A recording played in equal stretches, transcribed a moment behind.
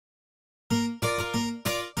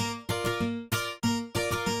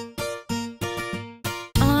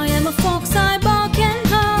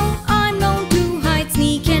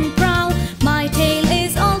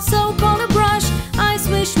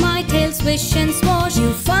and swash.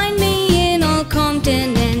 You find me in all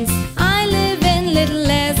continents. I live in little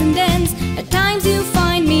airs and dens. At times you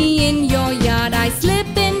find me in your yard. I slip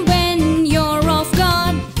in when you're off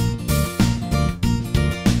guard.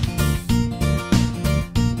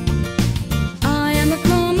 I am a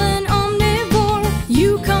common omnivore.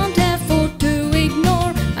 You can't afford to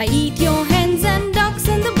ignore. I eat your hens and ducks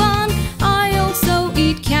in the barn. I also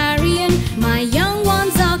eat carrion. My young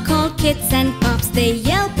ones are called kits and pups. They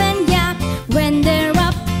yelp and yap when they're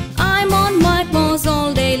up. I'm on white moors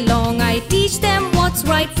all day long. I teach them what's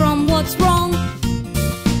right from what's wrong.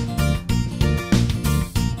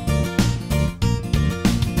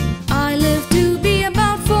 I live to be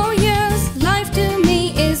about 4 years. Life to me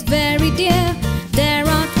is very dear. There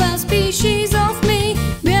are 12 species of me.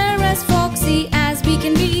 We're as foxy as we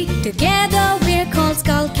can be. Together we're called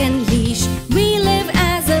Skulk and Leash. We live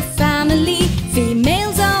as a family.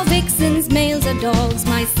 Females are vixens, males are dogs.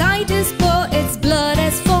 My sight is poor, it's blood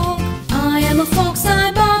as fog. I am a fox,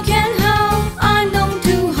 I bark and howl. I'm known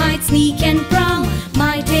to hide, sneak and prowl.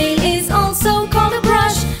 My tail is also called a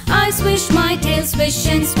brush. I swish my tail, swish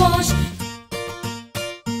and swash.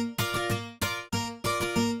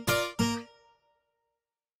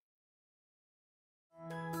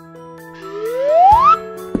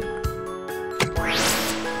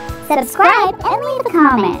 Subscribe and leave a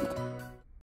comment.